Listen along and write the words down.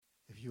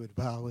If you would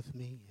bow with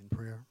me in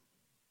prayer.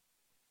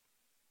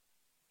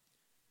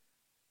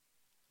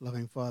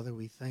 Loving Father,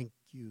 we thank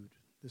you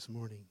this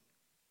morning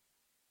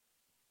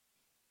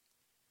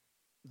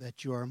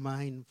that you are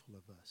mindful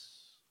of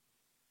us.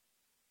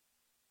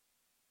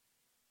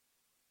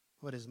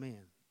 What is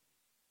man?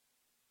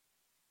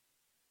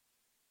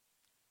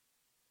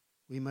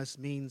 We must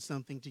mean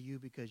something to you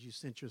because you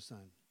sent your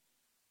Son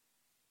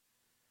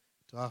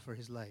to offer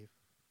his life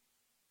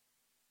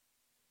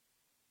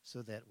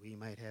so that we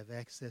might have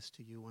access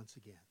to you once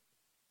again.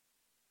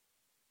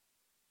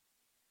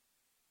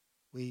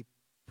 We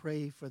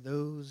pray for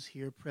those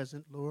here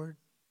present, Lord,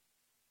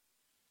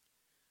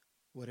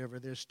 whatever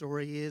their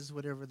story is,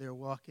 whatever their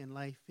walk in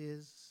life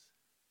is,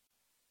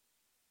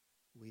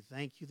 we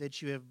thank you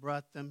that you have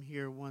brought them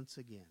here once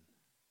again,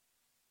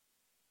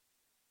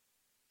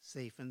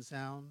 safe and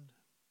sound,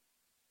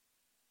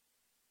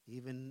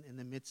 even in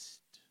the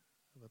midst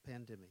of a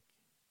pandemic.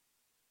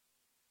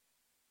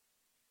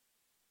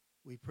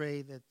 We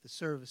pray that the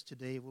service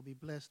today will be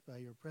blessed by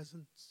your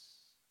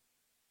presence,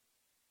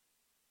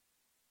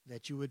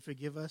 that you would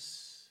forgive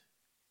us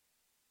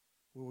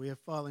where we have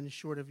fallen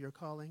short of your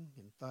calling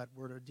in thought,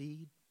 word, or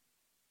deed,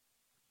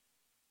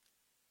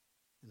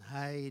 and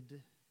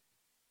hide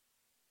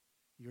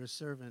your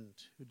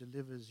servant who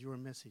delivers your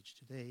message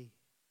today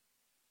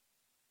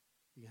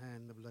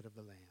behind the blood of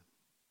the Lamb.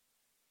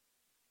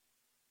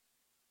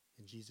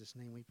 In Jesus'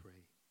 name we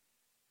pray.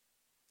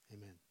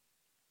 Amen.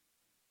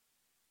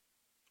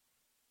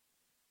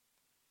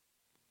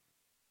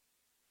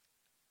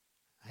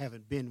 I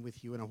haven't been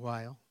with you in a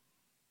while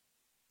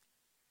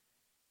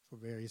for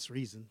various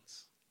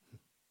reasons.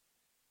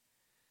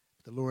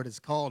 The Lord has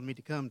called me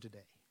to come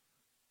today.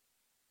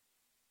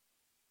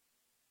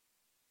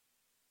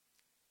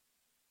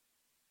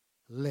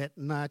 Let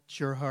not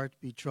your heart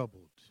be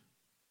troubled.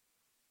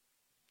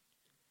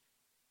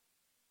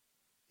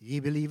 Ye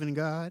believe in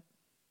God,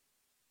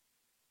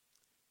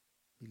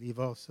 believe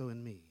also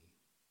in me.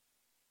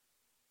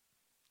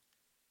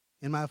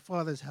 In my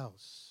Father's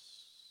house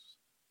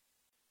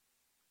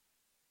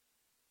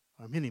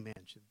are many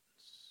mansions.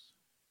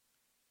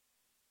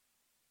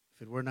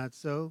 If it were not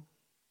so,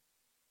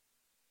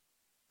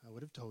 I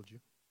would have told you.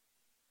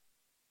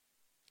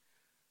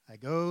 I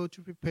go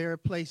to prepare a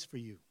place for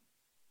you.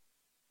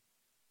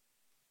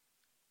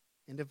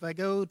 And if I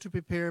go to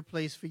prepare a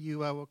place for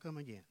you, I will come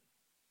again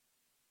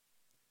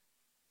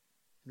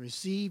and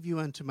receive you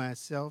unto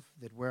myself,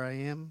 that where I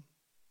am,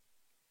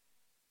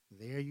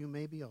 there you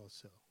may be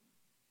also.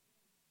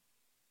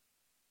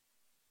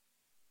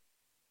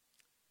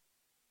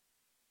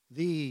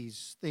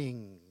 These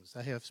things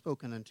I have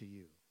spoken unto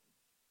you,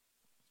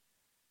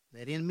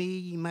 that in me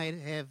ye might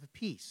have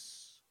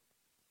peace.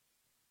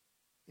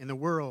 In the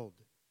world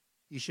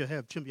ye shall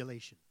have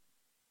tribulation.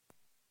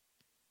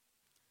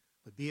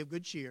 But be of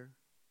good cheer.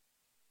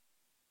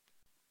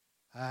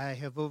 I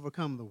have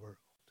overcome the world.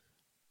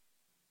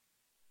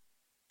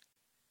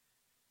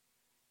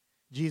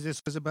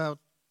 Jesus was about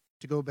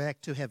to go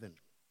back to heaven.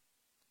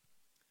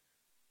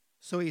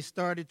 So he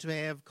started to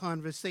have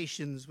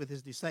conversations with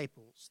his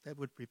disciples that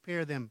would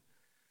prepare them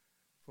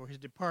for his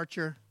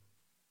departure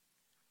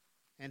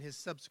and his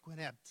subsequent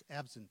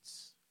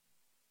absence.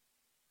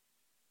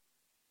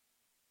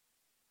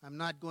 I'm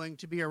not going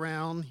to be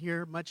around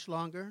here much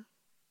longer.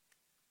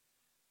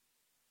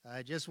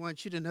 I just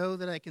want you to know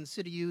that I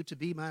consider you to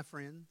be my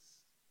friends.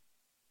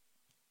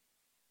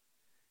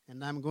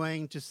 And I'm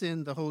going to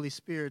send the Holy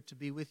Spirit to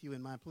be with you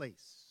in my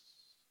place.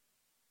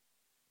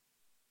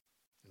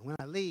 And when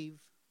I leave,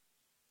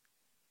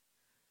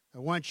 I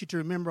want you to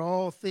remember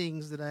all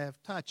things that I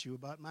have taught you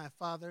about my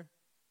Father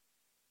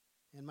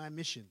and my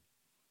mission.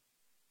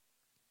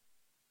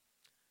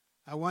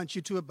 I want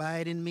you to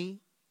abide in me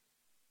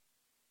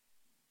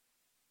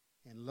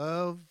and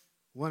love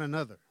one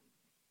another.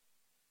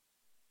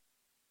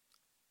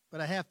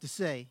 But I have to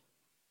say,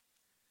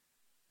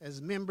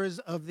 as members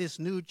of this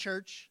new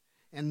church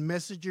and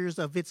messengers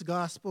of its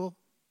gospel,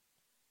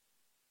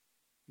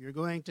 you're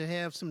going to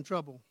have some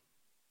trouble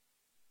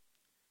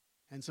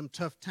and some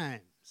tough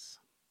times.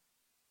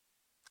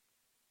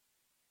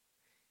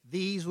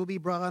 These will be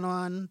brought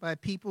on by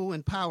people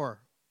in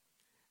power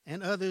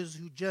and others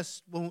who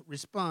just won't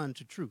respond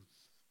to truth.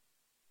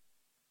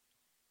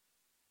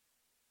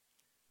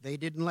 They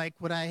didn't like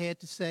what I had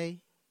to say,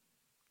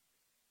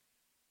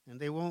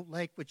 and they won't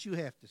like what you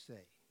have to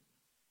say.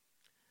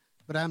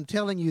 But I'm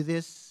telling you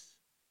this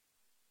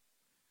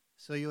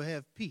so you'll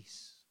have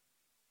peace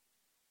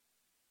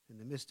in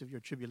the midst of your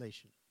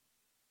tribulation.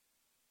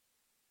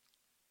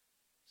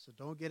 So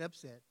don't get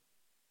upset.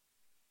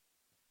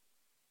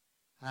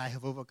 I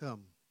have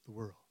overcome the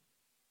world.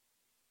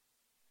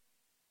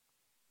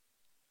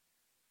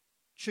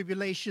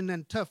 Tribulation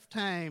and tough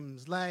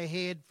times lie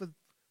ahead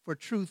for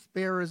truth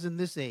bearers in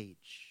this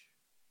age.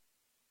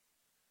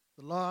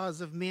 The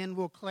laws of men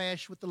will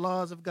clash with the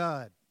laws of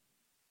God,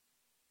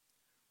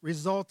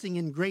 resulting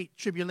in great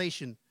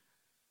tribulation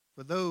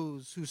for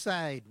those who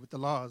side with the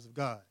laws of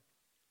God.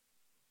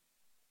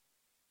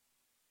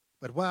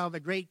 But while the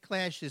great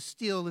clash is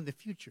still in the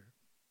future,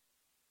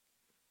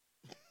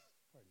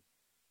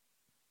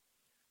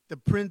 The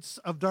prince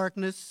of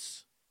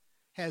darkness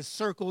has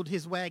circled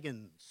his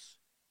wagons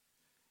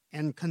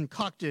and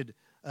concocted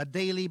a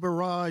daily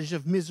barrage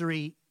of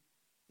misery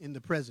in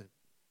the present.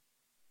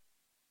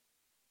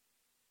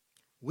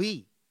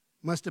 We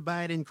must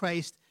abide in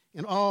Christ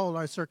in all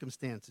our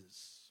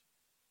circumstances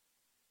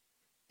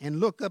and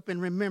look up and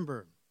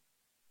remember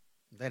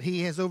that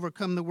he has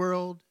overcome the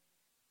world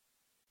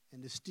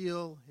and is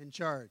still in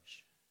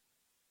charge.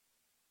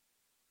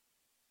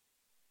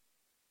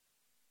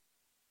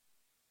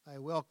 I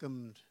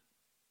welcomed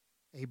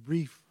a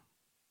brief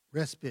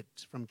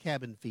respite from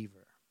cabin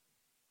fever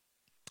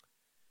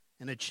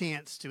and a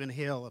chance to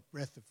inhale a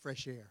breath of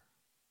fresh air.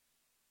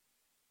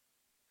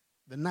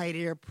 The night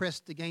air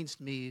pressed against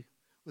me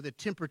with a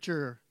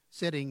temperature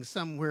setting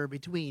somewhere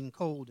between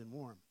cold and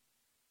warm.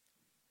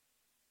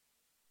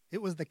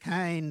 It was the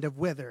kind of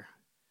weather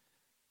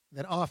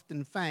that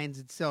often finds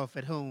itself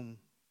at home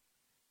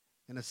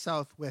in a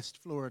southwest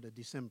Florida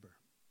December.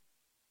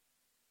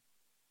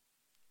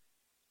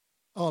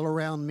 All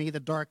around me, the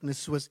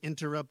darkness was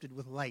interrupted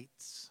with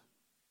lights.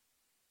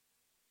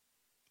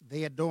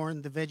 They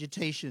adorned the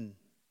vegetation.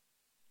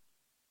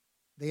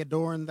 They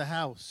adorned the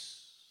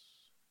house.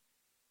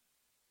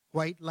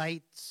 White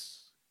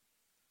lights,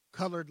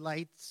 colored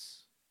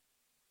lights,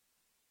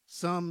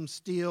 some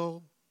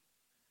still,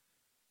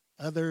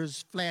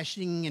 others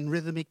flashing in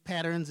rhythmic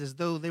patterns as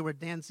though they were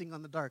dancing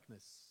on the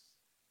darkness.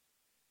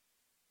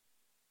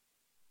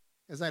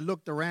 As I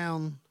looked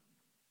around,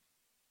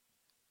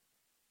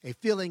 a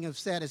feeling of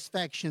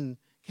satisfaction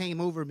came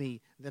over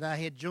me that I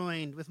had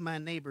joined with my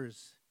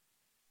neighbors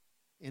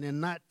in a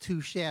not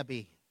too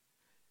shabby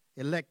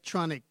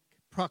electronic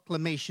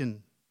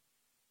proclamation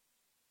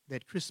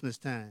that Christmas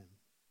time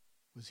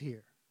was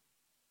here.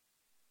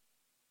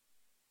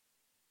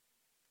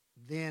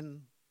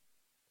 Then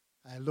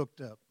I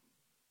looked up.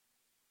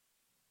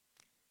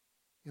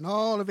 In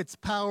all of its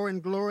power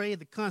and glory,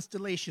 the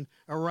constellation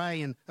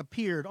Orion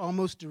appeared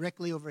almost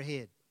directly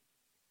overhead.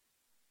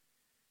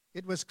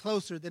 It was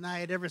closer than I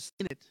had ever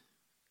seen it.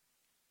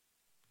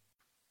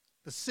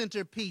 The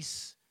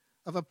centerpiece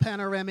of a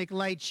panoramic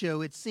light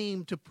show, it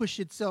seemed to push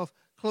itself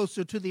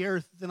closer to the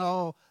earth than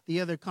all the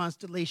other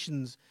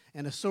constellations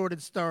and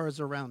assorted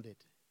stars around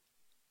it.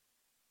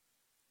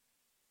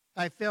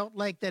 I felt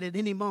like that at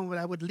any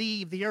moment I would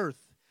leave the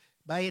earth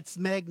by its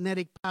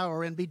magnetic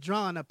power and be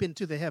drawn up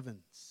into the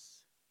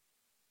heavens.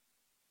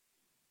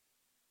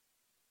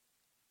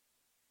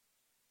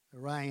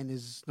 Orion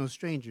is no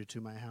stranger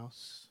to my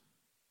house.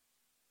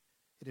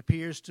 It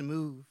appears to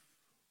move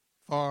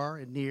far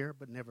and near,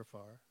 but never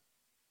far,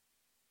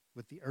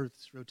 with the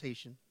earth's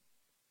rotation.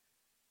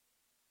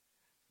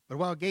 But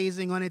while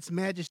gazing on its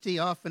majesty,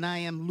 often I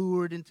am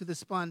lured into the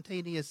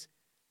spontaneous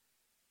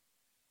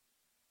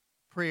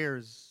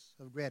prayers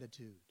of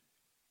gratitude.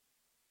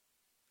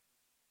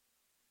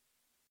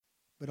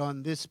 But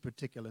on this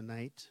particular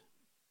night,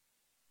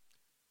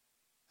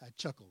 I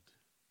chuckled,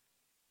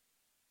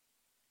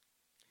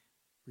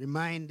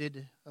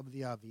 reminded of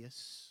the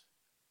obvious,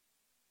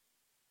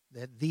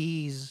 that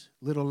these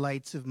little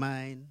lights of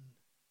mine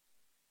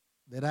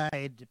that I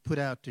had put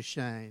out to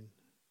shine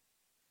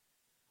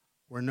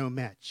were no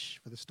match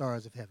for the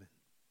stars of heaven.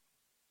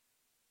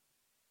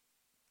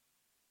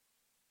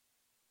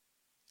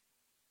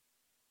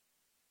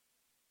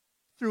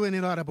 Through an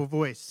inaudible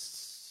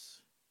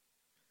voice,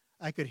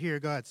 I could hear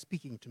God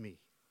speaking to me.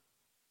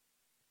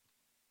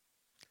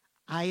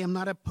 I am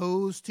not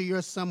opposed to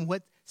your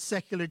somewhat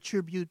secular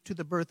tribute to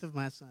the birth of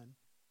my son.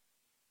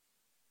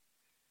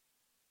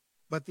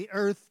 But the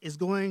earth is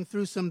going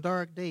through some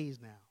dark days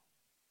now.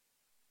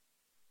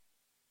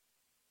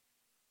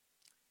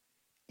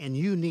 And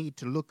you need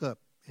to look up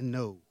and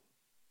know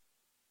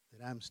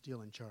that I'm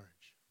still in charge.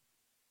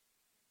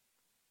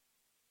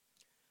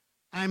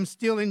 I'm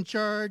still in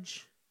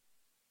charge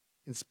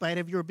in spite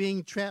of your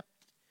being trapped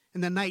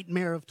in the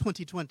nightmare of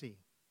 2020.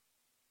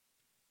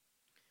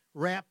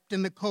 Wrapped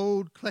in the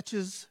cold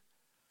clutches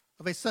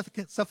of a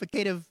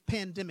suffocative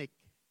pandemic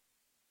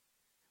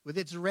with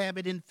its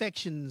rabid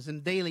infections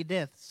and daily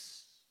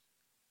deaths,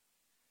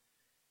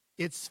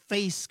 its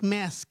face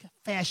mask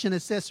fashion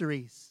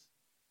accessories,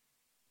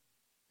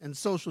 and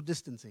social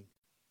distancing.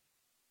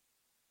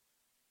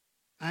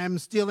 I am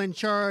still in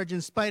charge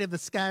in spite of the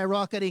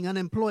skyrocketing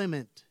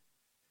unemployment,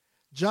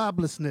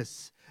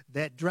 joblessness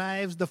that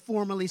drives the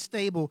formerly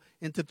stable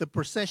into the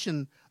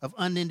procession of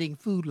unending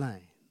food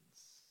lines.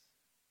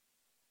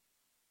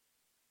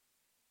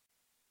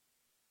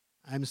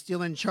 I'm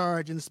still in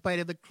charge in spite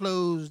of the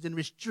closed and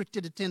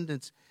restricted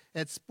attendance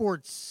at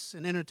sports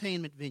and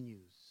entertainment venues,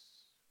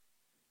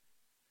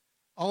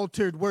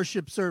 altered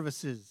worship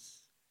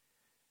services,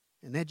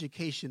 and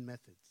education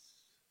methods.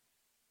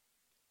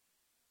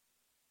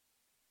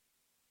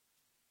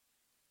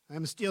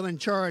 I'm still in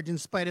charge in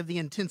spite of the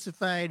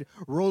intensified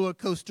roller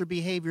coaster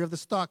behavior of the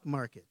stock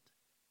market,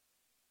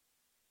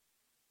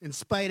 in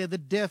spite of the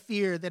deaf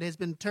ear that has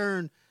been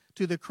turned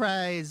to the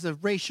cries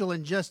of racial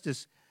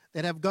injustice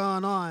that have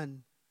gone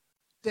on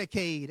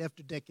decade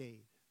after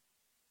decade.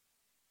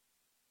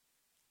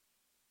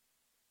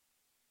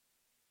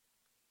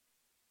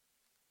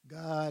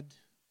 God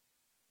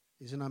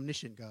is an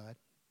omniscient God,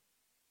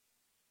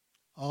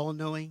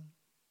 all-knowing.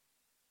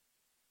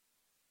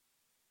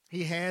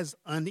 He has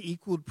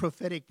unequaled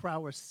prophetic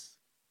prowess.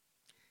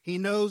 He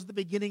knows the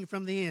beginning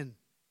from the end.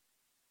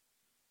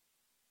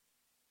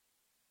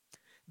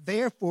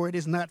 Therefore, it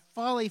is not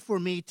folly for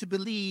me to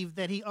believe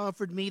that he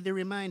offered me the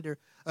reminder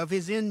of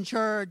his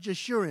in-charge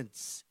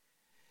assurance,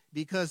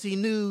 because he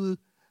knew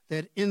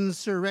that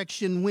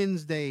Insurrection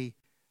Wednesday,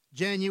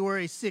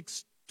 January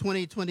 6,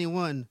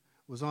 2021,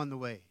 was on the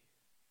way.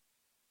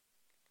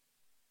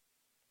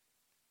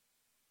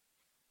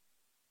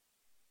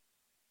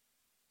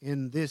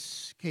 In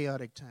this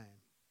chaotic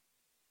time,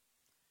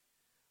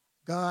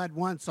 God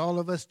wants all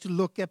of us to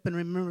look up and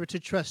remember to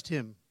trust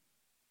him.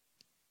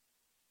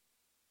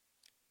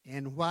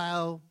 And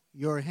while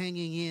you're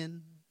hanging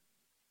in,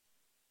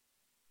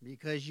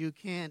 because you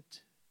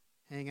can't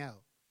hang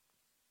out,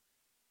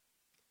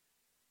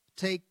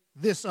 take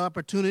this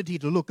opportunity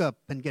to look up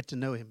and get to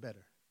know him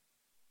better.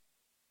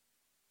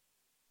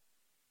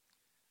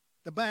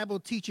 The Bible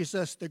teaches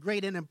us the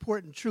great and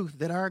important truth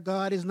that our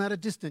God is not a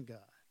distant God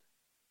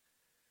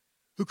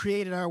who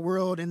created our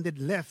world and then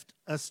left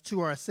us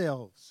to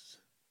ourselves.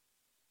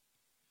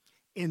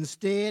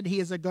 Instead,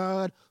 he is a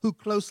God who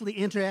closely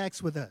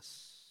interacts with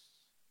us.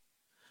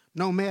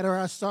 No matter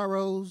our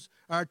sorrows,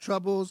 our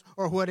troubles,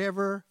 or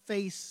whatever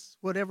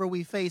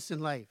we face in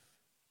life,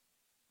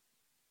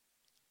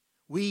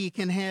 we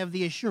can have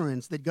the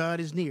assurance that God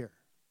is near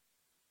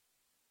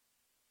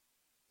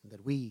and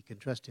that we can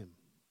trust him.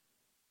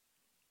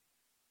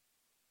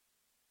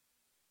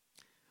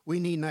 We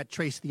need not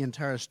trace the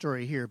entire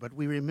story here, but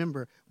we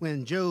remember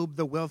when Job,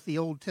 the wealthy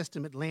Old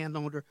Testament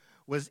landowner,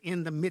 was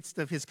in the midst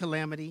of his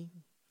calamity,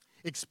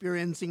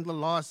 experiencing the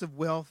loss of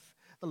wealth,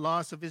 the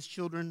loss of his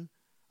children,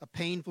 a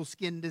painful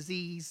skin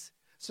disease,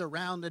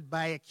 surrounded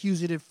by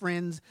accusative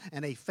friends,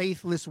 and a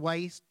faithless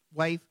wife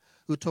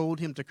who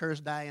told him to curse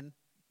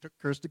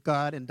to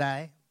God and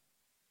die.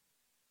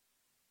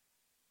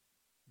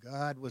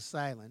 God was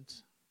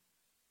silent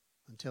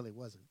until he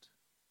wasn't.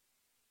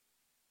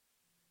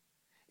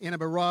 In a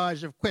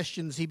barrage of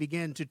questions, he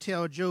began to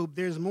tell Job,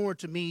 "There's more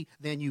to me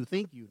than you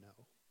think you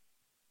know."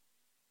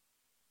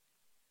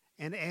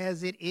 And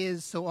as it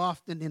is so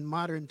often in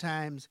modern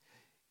times,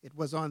 it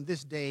was on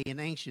this day in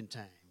ancient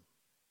time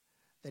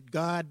that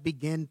God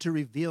began to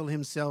reveal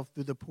himself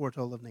through the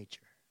portal of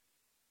nature.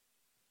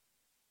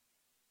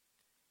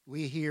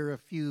 We hear a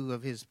few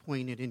of his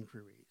pointed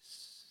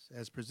inquiries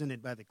as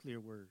presented by the clear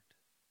word.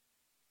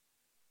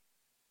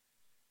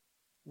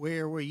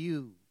 Where were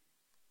you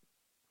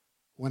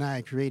when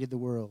I created the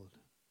world?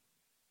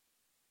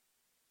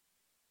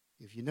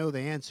 If you know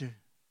the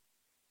answer,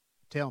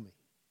 tell me.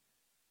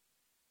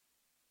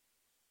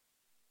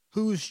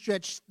 Who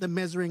stretched the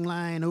measuring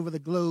line over the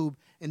globe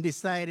and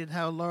decided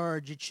how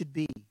large it should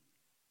be?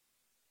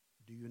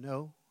 Do you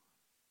know?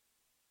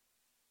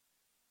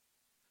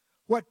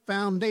 What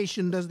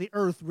foundation does the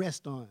earth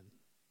rest on?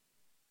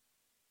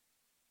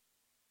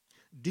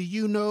 Do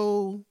you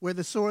know where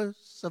the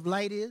source of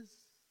light is?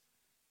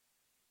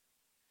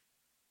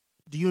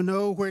 Do you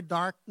know where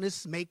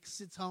darkness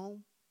makes its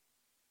home?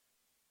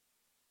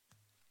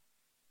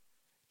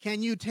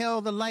 Can you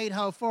tell the light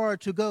how far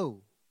to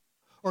go,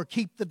 or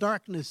keep the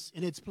darkness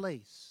in its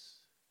place?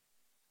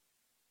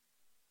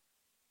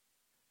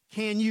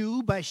 Can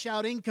you, by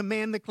shouting,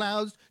 command the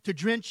clouds to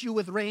drench you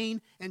with rain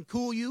and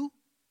cool you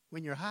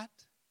when you're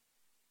hot?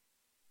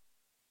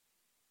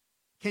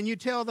 Can you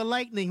tell the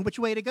lightning which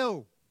way to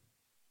go?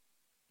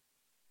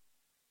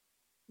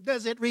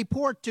 Does it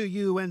report to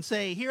you and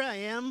say, "Here I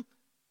am,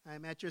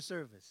 I'm at your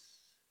service"?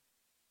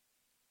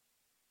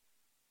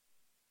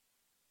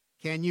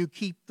 Can you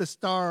keep the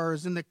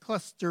stars in the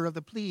cluster of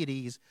the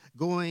Pleiades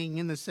going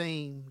in the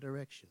same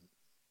direction?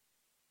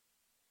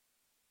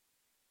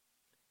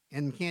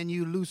 And can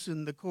you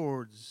loosen the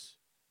cords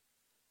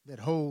that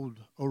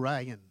hold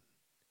Orion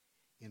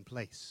in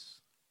place?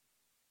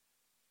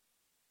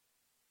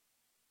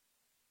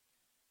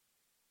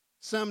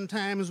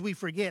 Sometimes we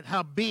forget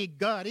how big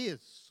God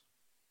is.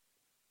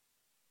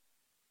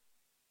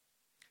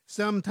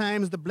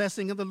 Sometimes the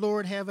blessing of the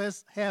Lord have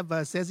us,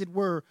 as it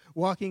were,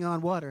 walking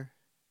on water.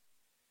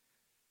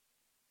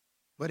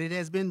 But it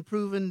has been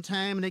proven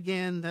time and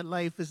again that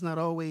life is not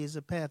always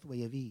a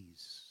pathway of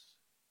ease.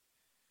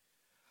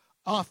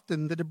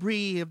 Often the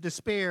debris of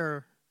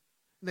despair,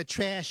 the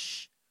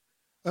trash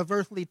of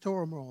earthly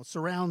turmoil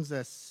surrounds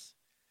us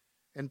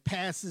and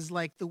passes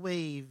like the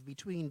wave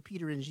between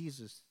Peter and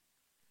Jesus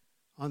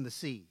on the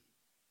sea.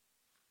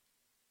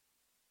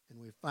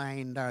 And we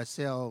find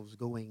ourselves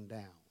going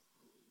down.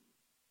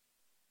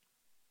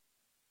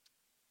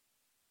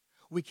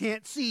 We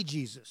can't see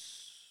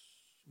Jesus.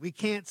 We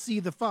can't see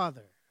the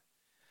Father.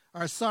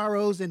 Our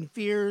sorrows and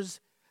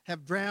fears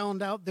have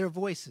drowned out their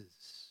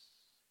voices.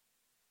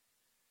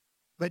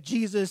 But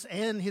Jesus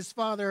and his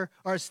Father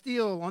are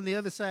still on the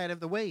other side of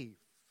the wave.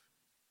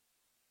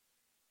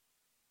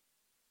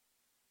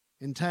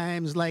 In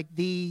times like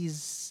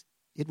these,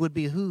 it would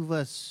behoove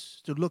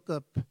us to look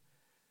up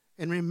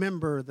and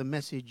remember the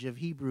message of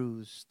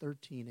Hebrews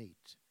 13:8,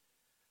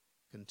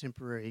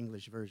 Contemporary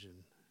English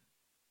Version.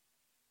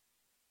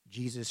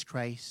 Jesus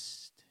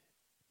Christ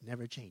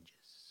never changes.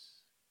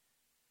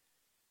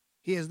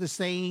 He is the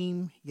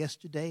same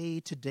yesterday,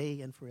 today,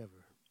 and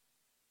forever.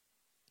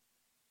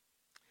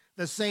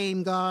 The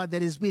same God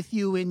that is with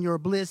you in your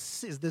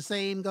bliss is the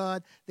same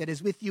God that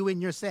is with you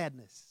in your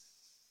sadness.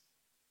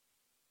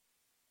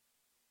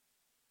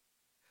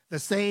 The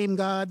same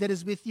God that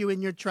is with you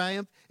in your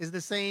triumph is the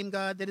same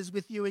God that is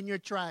with you in your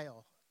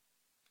trial.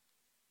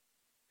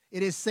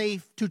 It is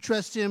safe to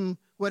trust him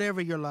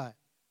whatever your lot.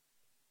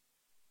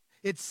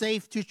 It's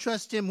safe to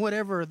trust him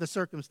whatever the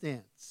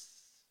circumstance.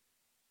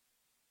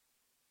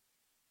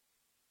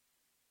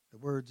 The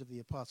words of the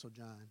Apostle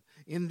John.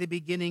 In the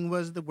beginning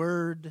was the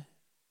Word,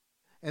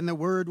 and the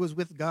Word was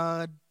with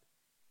God,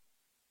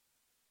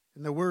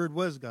 and the Word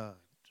was God.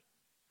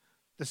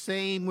 The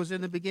same was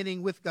in the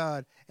beginning with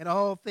God, and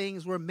all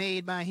things were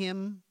made by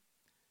him,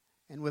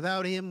 and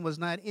without him was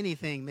not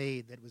anything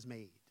made that was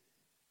made.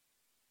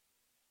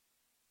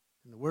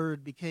 And the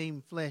Word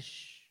became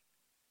flesh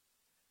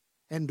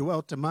and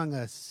dwelt among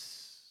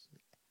us,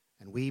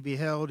 and we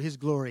beheld his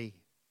glory,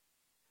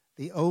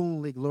 the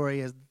only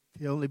glory as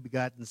the only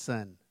begotten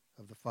Son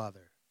of the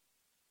Father,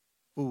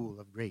 full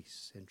of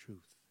grace and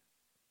truth.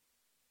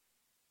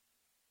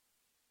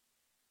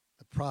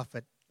 The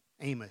prophet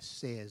Amos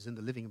says in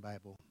the Living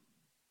Bible,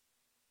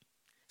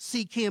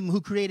 seek him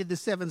who created the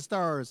 7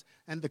 stars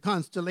and the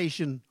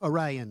constellation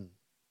Orion,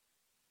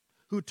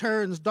 who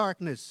turns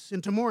darkness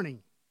into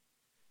morning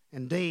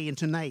and day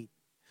into night,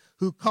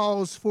 who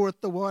calls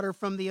forth the water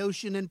from the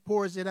ocean and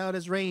pours it out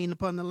as rain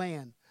upon the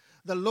land.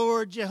 The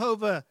Lord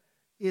Jehovah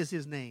is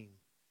his name.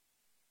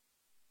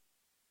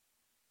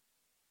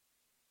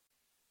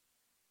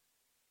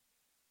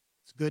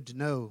 It's good to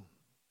know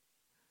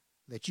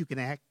that you can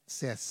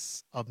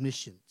access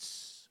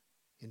omniscience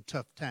in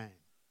tough times.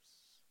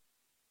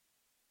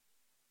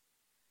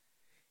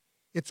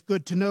 It's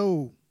good to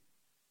know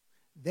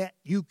that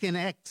you can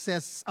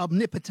access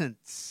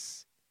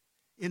omnipotence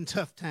in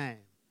tough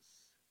times.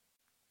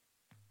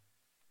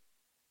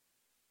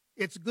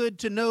 It's good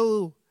to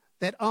know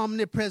that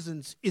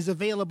omnipresence is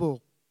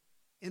available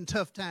in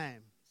tough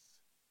times.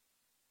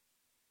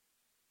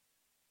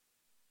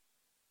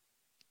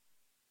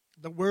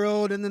 The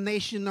world and the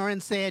nation are in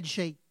sad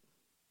shape.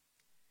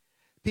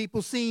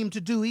 People seem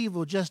to do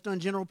evil just on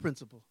general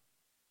principle.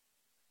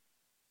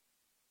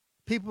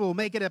 People will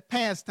make it a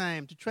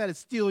pastime to try to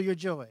steal your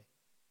joy.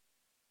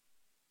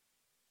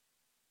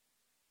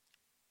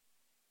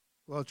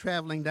 While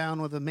traveling down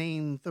one of the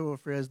main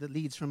thoroughfares that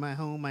leads from my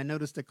home, I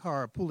noticed a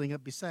car pulling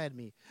up beside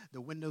me. The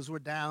windows were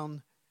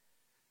down.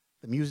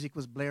 The music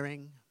was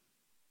blaring.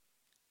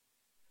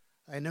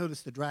 I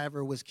noticed the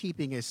driver was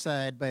keeping a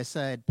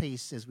side-by-side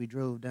pace as we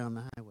drove down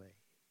the highway.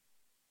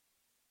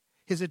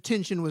 His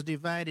attention was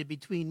divided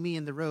between me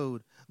and the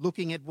road,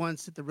 looking at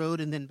once at the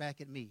road and then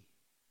back at me.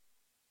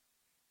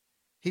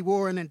 He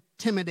wore an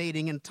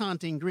intimidating and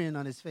taunting grin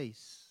on his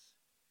face.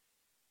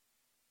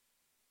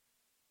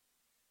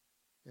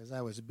 As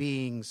I was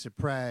being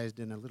surprised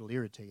and a little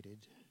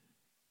irritated,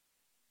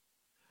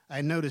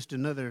 I noticed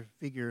another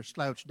figure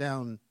slouched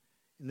down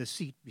in the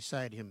seat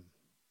beside him.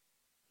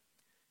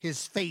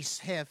 His face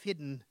half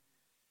hidden,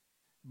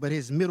 but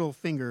his middle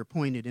finger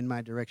pointed in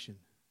my direction.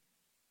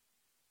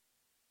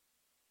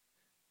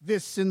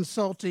 This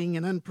insulting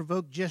and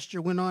unprovoked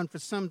gesture went on for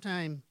some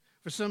time,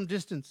 for some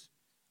distance,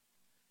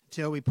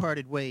 until we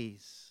parted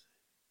ways.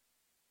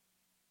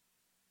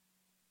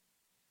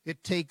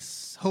 It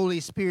takes Holy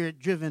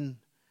Spirit-driven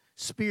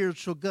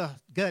spiritual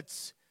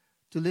guts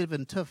to live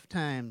in tough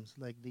times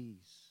like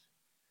these,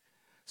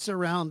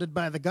 surrounded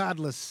by the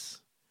godless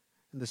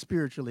and the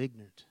spiritually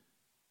ignorant.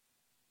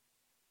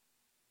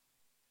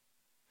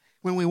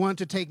 When we want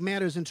to take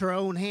matters into our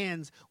own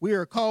hands, we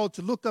are called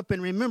to look up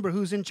and remember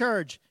who's in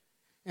charge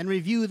and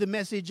review the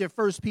message of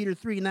 1 Peter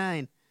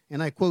 3:9.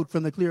 And I quote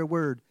from the clear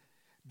word,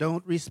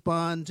 don't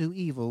respond to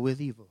evil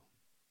with evil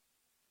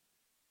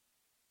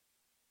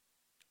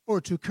or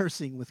to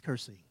cursing with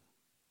cursing,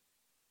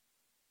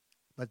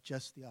 but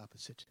just the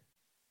opposite.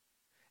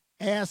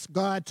 Ask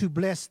God to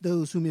bless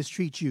those who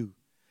mistreat you.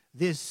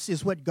 This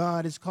is what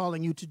God is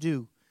calling you to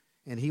do,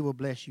 and he will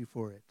bless you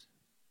for it.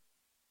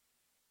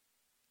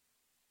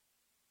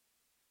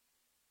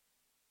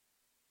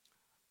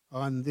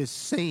 On this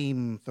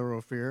same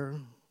thoroughfare,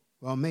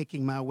 while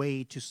making my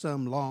way to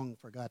some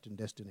long-forgotten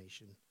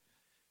destination,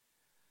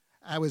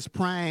 I was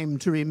primed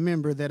to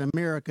remember that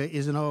America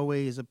isn't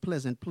always a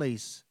pleasant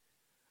place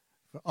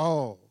for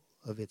all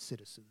of its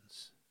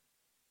citizens.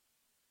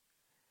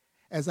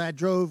 As I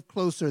drove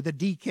closer, the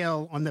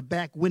decal on the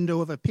back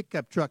window of a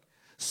pickup truck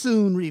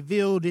soon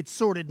revealed its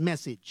sordid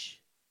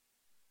message: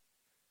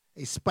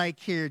 a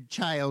spike-haired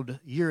child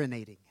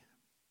urinating.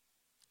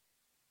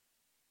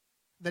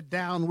 The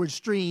downward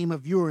stream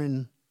of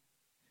urine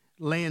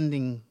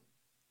landing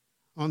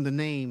on the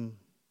name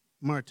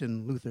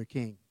Martin Luther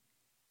King.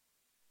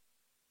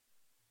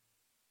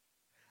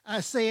 I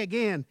say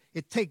again,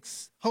 it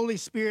takes Holy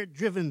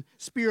Spirit-driven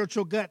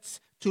spiritual guts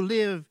to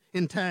live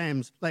in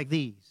times like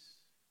these.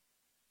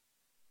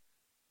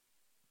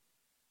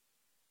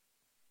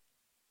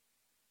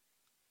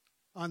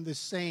 On this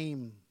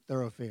same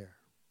thoroughfare,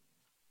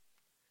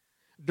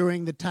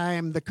 during the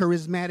time the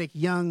charismatic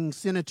young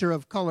senator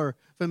of color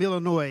from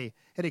Illinois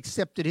had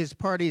accepted his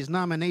party's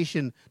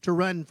nomination to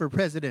run for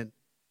president,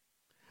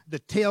 the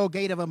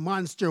tailgate of a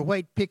monster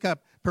white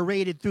pickup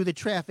paraded through the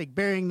traffic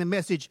bearing the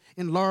message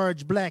in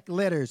large black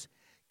letters,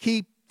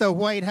 "Keep the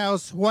White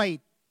House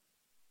white."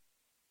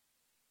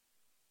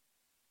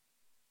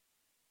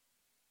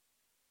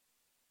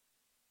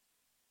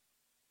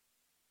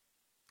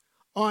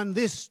 On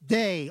this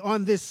day,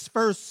 on this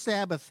first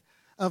Sabbath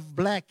of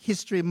Black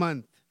History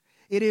Month,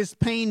 it is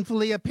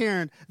painfully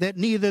apparent that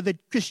neither the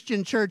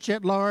Christian church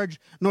at large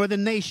nor the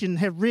nation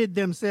have rid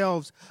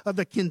themselves of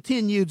the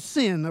continued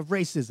sin of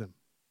racism.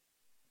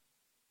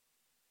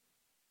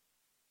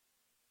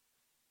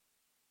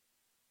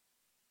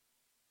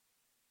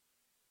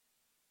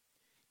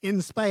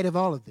 In spite of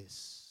all of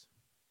this,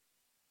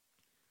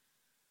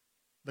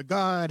 the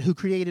God who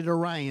created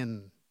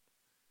Orion,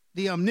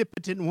 the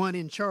omnipotent one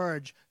in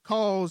charge,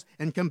 calls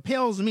and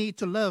compels me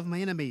to love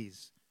my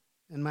enemies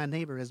and my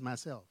neighbor as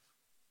myself.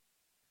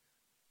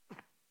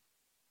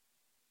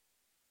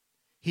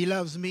 He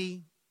loves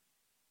me.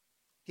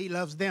 He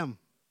loves them.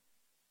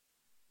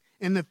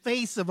 In the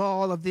face of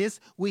all of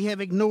this, we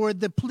have ignored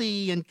the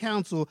plea and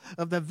counsel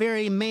of the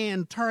very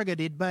man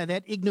targeted by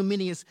that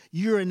ignominious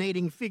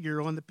urinating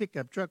figure on the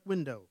pickup truck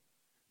window,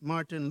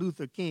 Martin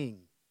Luther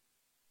King,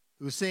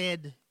 who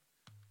said,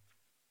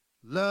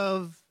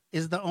 "Love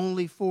is the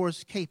only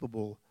force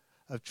capable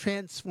of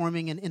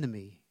transforming an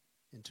enemy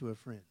into a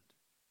friend."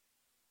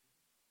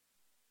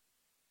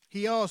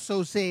 He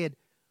also said,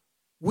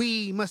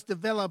 we must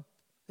develop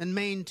and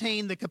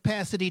maintain the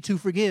capacity to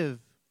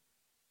forgive.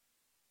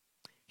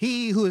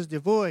 He who is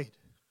devoid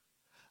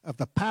of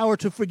the power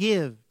to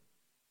forgive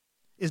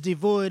is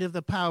devoid of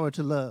the power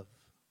to love.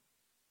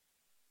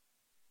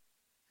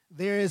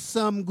 There is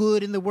some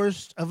good in the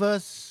worst of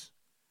us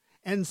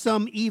and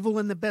some evil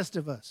in the best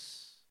of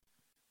us.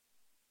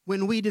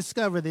 When we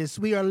discover this,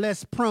 we are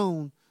less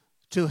prone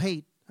to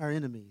hate our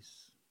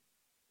enemies.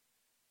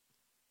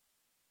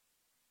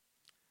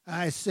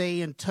 I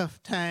say in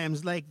tough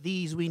times like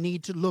these, we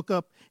need to look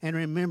up and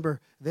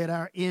remember that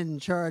our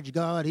in-charge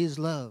God is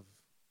love.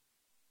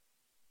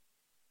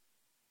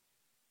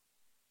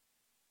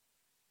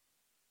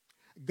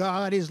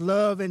 God is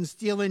love and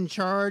still in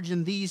charge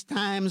in these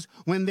times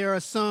when there are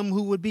some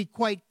who would be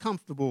quite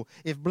comfortable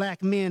if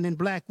black men and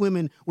black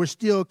women were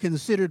still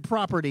considered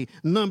property,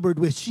 numbered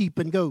with sheep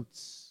and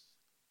goats.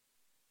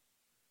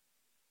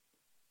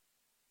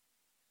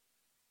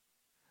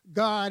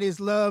 God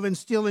is love and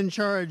still in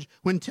charge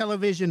when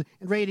television,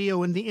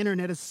 radio, and the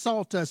internet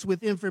assault us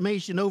with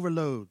information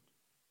overload,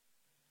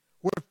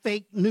 where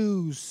fake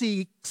news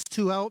seeks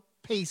to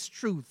outpace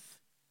truth,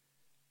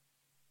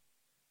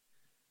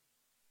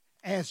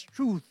 as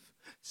truth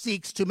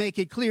seeks to make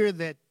it clear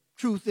that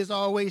truth is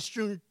always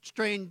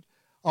stranger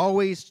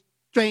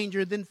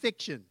than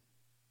fiction,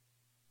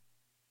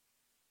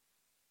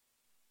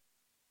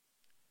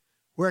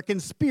 where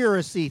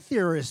conspiracy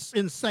theorists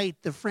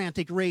incite the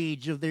frantic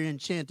rage of their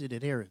enchanted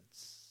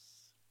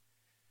adherents,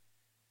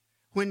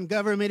 when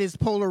government is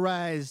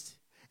polarized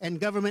and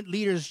government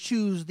leaders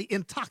choose the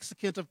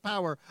intoxicant of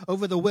power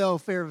over the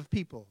welfare of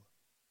people,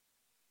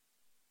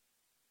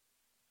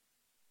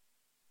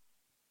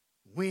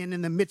 when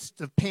in the midst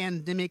of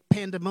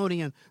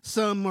pandemonium,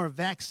 some are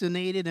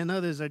vaccinated and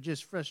others are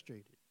just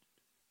frustrated,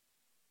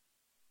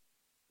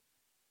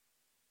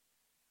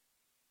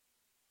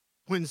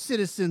 when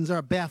citizens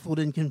are baffled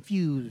and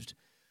confused,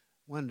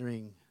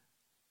 wondering,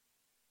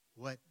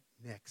 what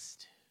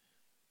next?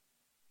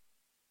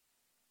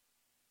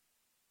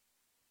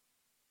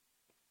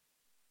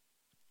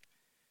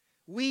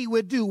 We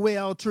would do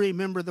well to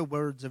remember the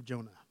words of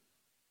Jonah.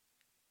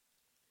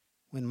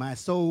 When my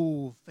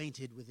soul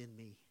fainted within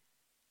me,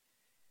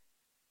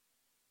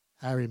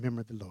 I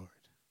remembered the Lord.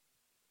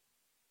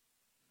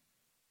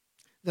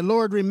 The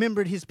Lord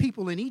remembered his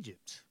people in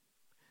Egypt.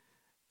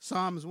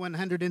 Psalms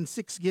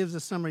 106 gives a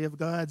summary of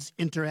God's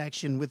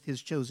interaction with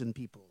his chosen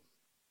people.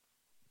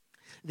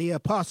 The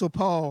Apostle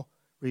Paul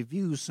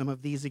reviews some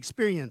of these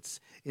experiences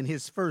in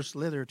his first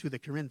letter to the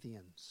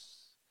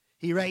Corinthians.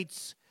 He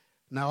writes,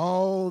 "Now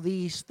all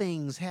these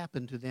things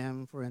happen to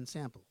them for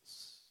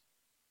ensamples,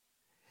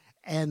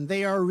 and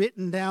they are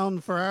written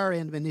down for our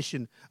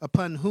admonition,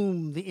 upon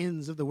whom the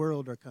ends of the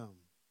world are come."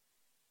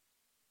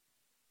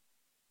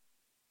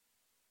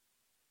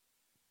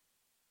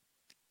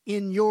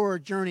 In your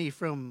journey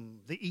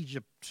from the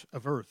Egypt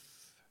of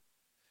earth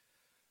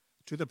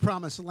to the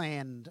promised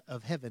land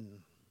of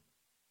heaven,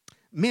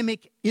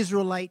 mimic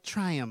Israelite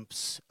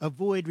triumphs,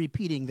 avoid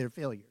repeating their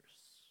failures.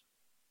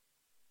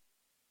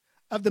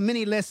 Of the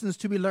many lessons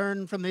to be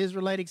learned from the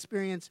Israelite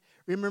experience,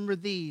 remember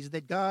these: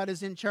 that God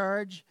is in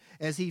charge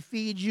as he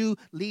feeds you,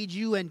 leads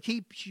you, and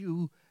keeps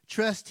you.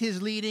 Trust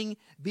his leading,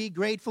 be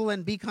grateful,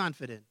 and be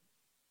confident.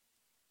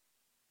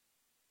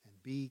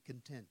 Be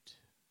content.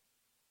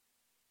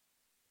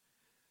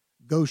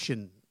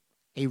 Goshen,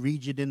 a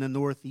region in the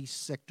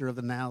northeast sector of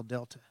the Nile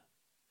Delta,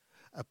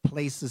 a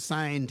place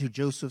assigned to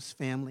Joseph's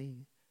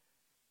family,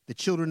 the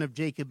children of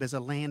Jacob, as a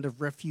land of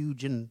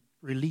refuge and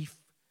relief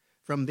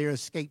from their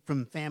escape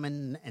from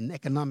famine and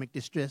economic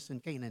distress in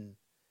Canaan,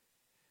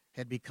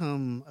 had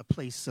become a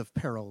place of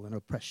peril and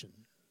oppression.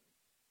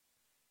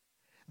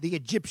 The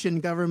Egyptian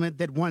government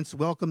that once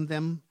welcomed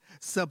them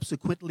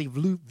subsequently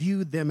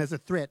viewed them as a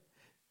threat,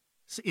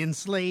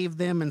 enslaved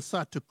them, and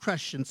sought to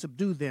crush and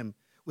subdue them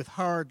with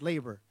hard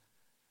labor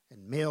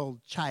and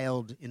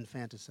male-child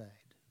infanticide.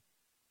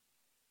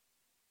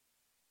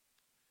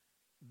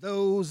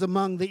 Those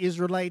among the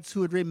Israelites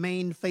who had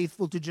remained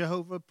faithful to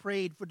Jehovah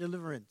prayed for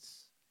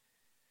deliverance.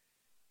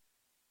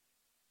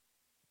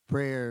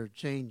 Prayer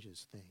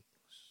changes things.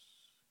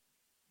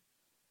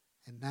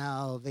 And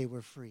now they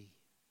were free.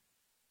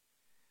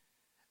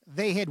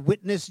 They had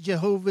witnessed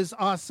Jehovah's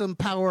awesome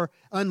power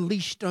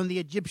unleashed on the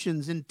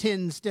Egyptians in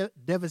 10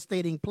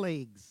 devastating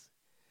plagues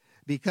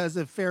because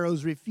of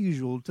Pharaoh's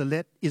refusal to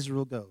let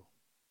Israel go.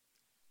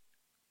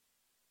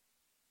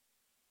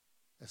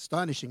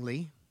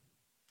 Astonishingly,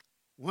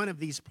 one of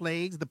these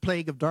plagues, the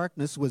plague of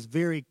darkness, was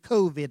very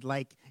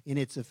COVID-like in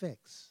its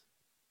effects.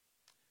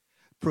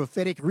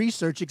 Prophetic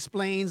research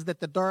explains that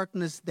the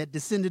darkness that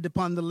descended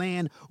upon the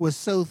land was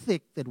so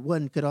thick that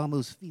one could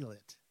almost feel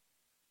it.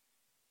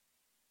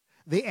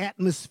 The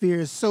atmosphere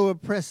is so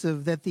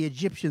oppressive that the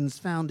Egyptians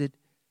found it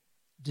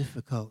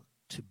difficult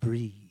to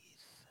breathe.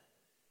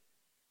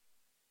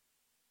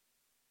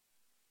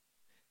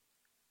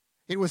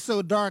 It was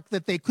so dark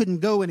that they couldn't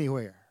go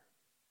anywhere.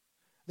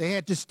 They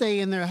had to stay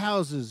in their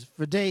houses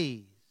for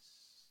days.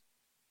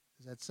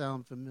 Does that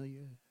sound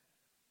familiar?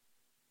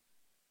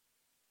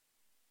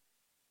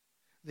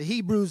 The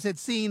Hebrews had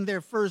seen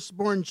their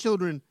firstborn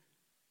children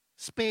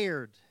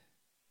spared,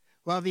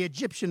 while the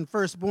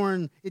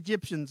firstborn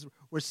Egyptians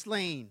were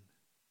slain.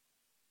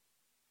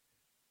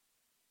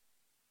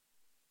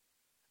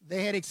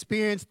 They had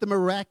experienced the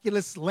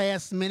miraculous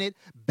last-minute,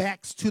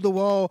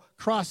 backs-to-the-wall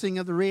crossing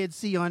of the Red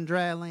Sea on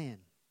dry land.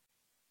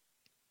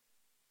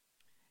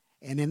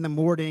 And in the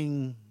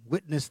morning,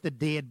 witnessed the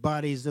dead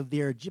bodies of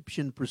their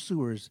Egyptian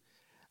pursuers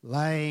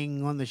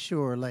lying on the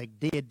shore like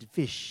dead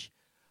fish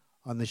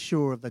on the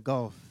shore of the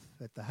Gulf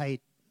at the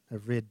height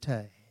of red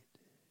tide.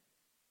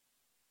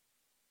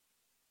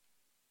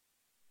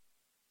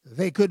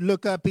 They could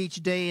look up each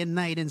day and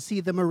night and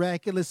see the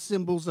miraculous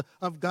symbols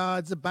of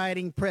God's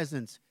abiding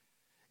presence.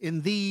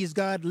 In these,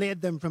 God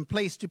led them from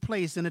place to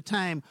place in a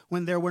time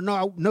when there were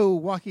no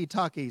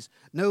walkie-talkies,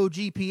 no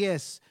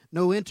GPS,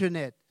 no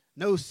internet,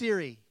 no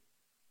Siri.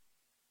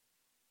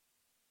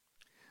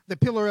 The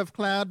pillar of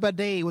cloud by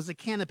day was a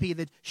canopy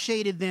that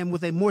shaded them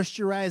with a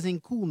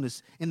moisturizing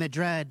coolness in the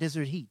dry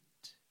desert heat.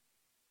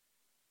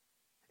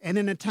 And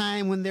in a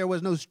time when there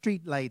was no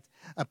street light,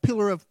 a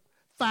pillar of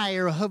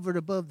fire hovered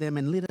above them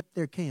and lit up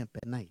their camp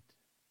at night.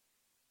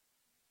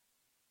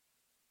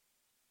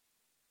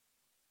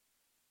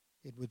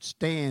 It would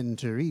stand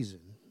to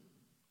reason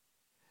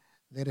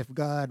that if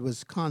God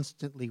was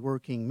constantly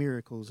working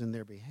miracles in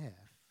their behalf,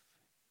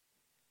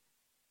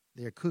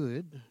 there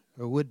could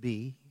or would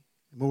be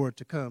more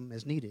to come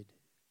as needed.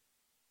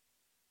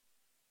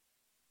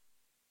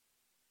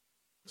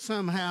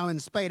 Somehow, in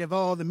spite of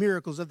all the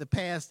miracles of the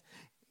past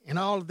and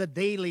all of the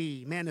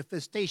daily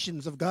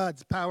manifestations of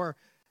God's power,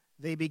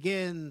 they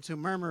begin to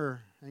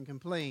murmur and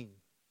complain.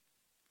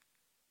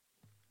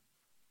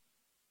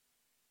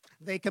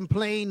 They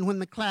complained when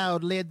the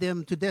cloud led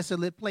them to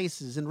desolate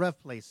places and rough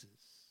places.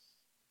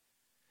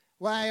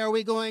 Why are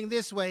we going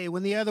this way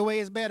when the other way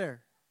is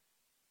better?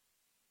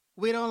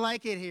 We don't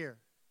like it here.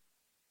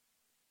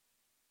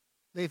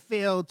 They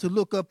failed to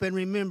look up and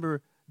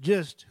remember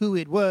just who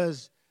it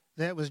was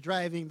that was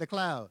driving the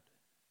cloud.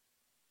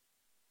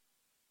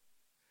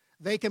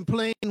 They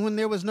complained when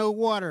there was no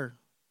water.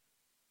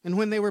 And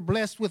when they were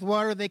blessed with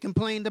water, they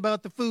complained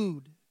about the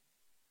food.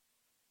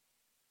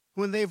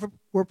 When they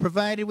were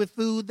provided with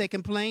food, they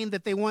complained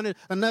that they wanted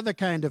another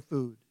kind of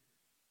food.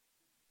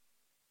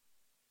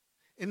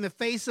 In the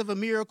face of a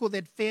miracle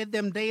that fed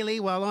them daily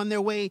while on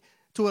their way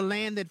to a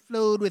land that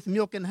flowed with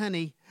milk and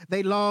honey,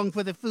 they longed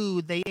for the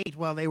food they ate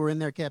while they were in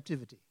their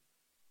captivity.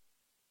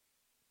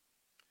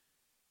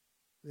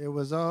 There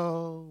was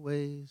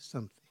always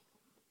something.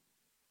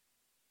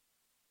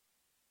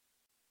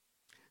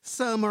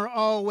 Some are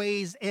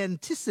always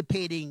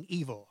anticipating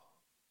evil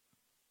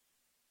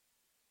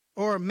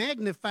or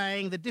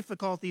magnifying the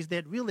difficulties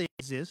that really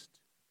exist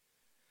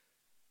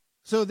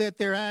so that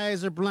their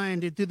eyes are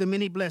blinded to the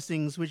many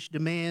blessings which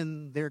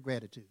demand their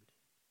gratitude.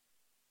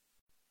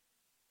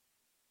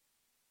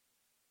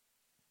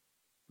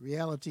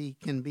 Reality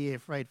can be a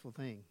frightful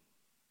thing.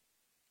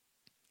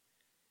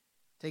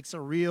 It takes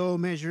a real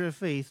measure of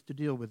faith to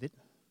deal with it.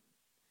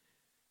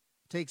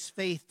 It takes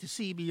faith to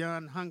see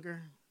beyond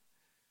hunger,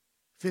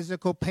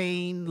 physical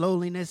pain,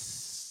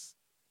 loneliness,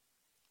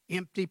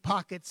 empty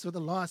pockets, or the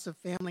loss of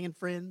family and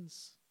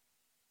friends,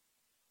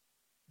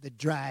 the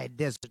dry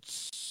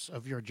deserts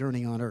of your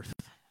journey on earth.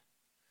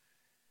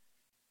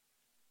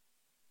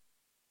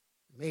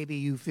 Maybe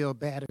you feel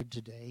battered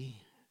today,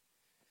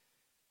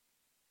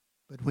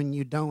 but when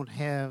you don't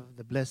have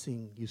the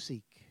blessing you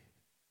seek,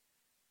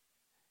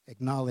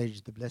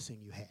 acknowledge the blessing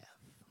you have.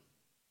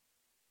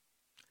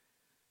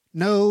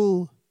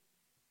 Know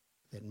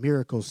that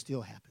miracles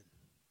still happen.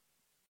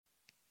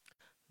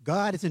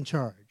 God is in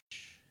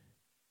charge.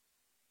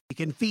 He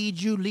can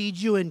feed you, lead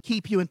you, and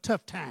keep you in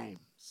tough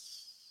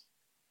times.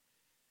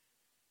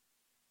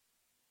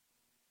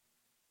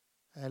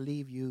 I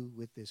leave you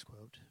with this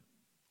quote.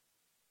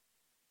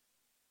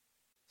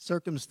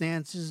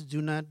 Circumstances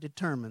do not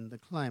determine the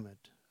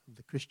climate of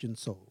the Christian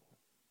soul.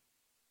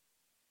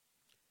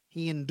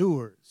 He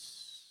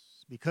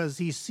endures because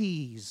he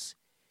sees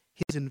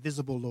his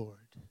invisible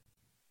Lord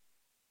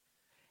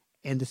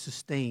and is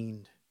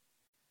sustained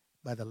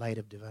by the light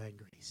of divine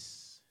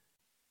grace.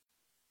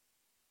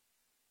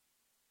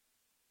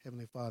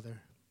 Heavenly Father,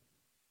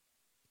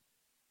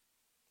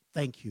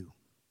 thank you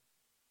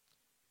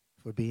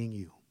for being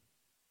you.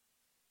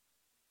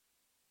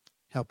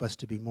 Help us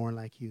to be more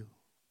like you.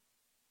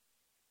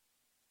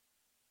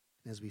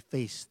 As we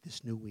face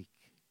this new week,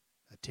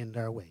 attend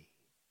our way.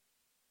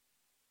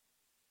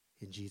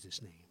 In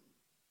Jesus' name.